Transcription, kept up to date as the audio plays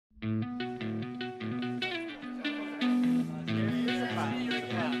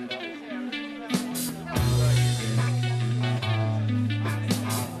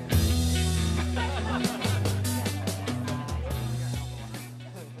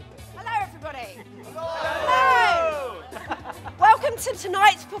to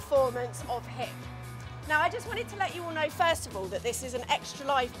tonight's performance of Hip. Now, I just wanted to let you all know, first of all, that this is an extra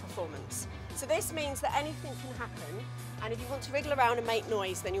live performance. So this means that anything can happen, and if you want to wriggle around and make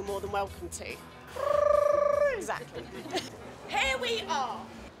noise, then you're more than welcome to. Exactly. Here we are.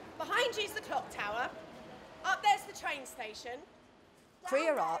 Behind you is the clock tower. Up there's the train station.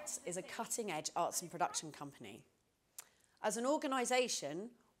 Career Arts is a cutting-edge arts and production company. As an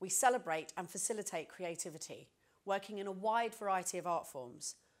organisation, we celebrate and facilitate creativity, working in a wide variety of art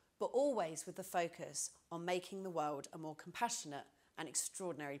forms, but always with the focus on making the world a more compassionate and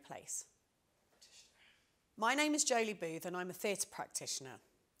extraordinary place. My name is Jolie Booth and I'm a theatre practitioner.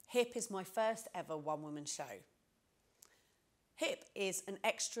 Hip is my first ever one-woman show. Hip is an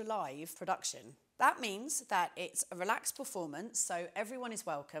extra live production. That means that it's a relaxed performance, so everyone is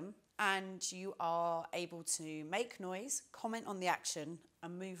welcome and you are able to make noise, comment on the action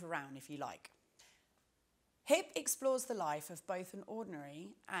and move around if you like. Hip explores the life of both an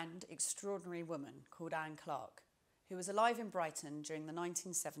ordinary and extraordinary woman called Anne Clark, who was alive in Brighton during the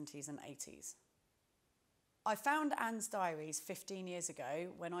 1970s and 80s. I found Anne's diaries 15 years ago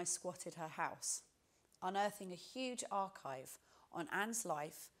when I squatted her house, unearthing a huge archive on Anne's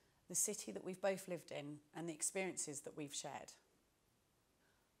life, the city that we've both lived in, and the experiences that we've shared.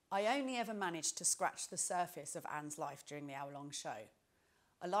 I only ever managed to scratch the surface of Anne's life during the hour-long show,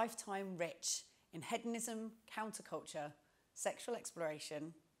 a lifetime rich in hedonism, counterculture, sexual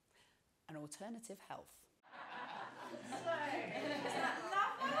exploration, and alternative health.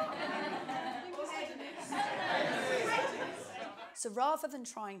 So rather than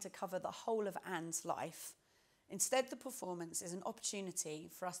trying to cover the whole of Anne's life, instead the performance is an opportunity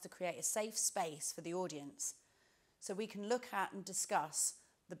for us to create a safe space for the audience so we can look at and discuss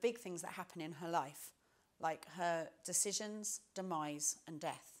the big things that happen in her life, like her decisions, demise and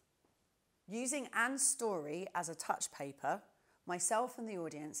death. Using Anne's story as a touch paper, myself and the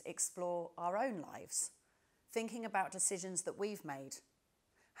audience explore our own lives, thinking about decisions that we've made,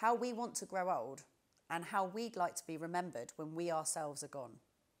 how we want to grow old, and how we'd like to be remembered when we ourselves are gone.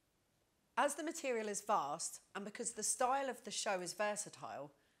 As the material is vast, and because the style of the show is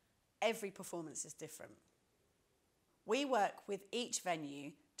versatile, every performance is different. We work with each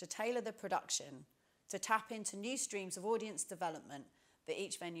venue to tailor the production to tap into new streams of audience development that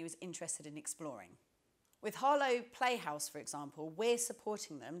each venue is interested in exploring. With Harlow Playhouse, for example, we're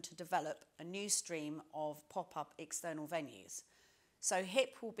supporting them to develop a new stream of pop-up external venues. So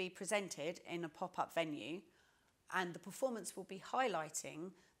Hip will be presented in a pop-up venue and the performance will be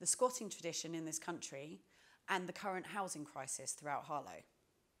highlighting the squatting tradition in this country and the current housing crisis throughout Harlow.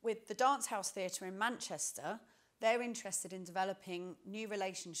 With the Dance House Theatre in Manchester, they're interested in developing new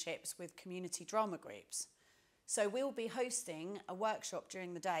relationships with community drama groups. So we'll be hosting a workshop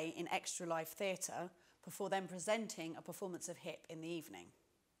during the day in extra live theatre before then presenting a performance of Hip in the evening.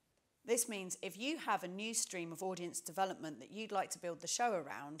 This means if you have a new stream of audience development that you'd like to build the show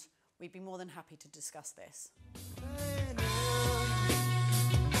around, we'd be more than happy to discuss this.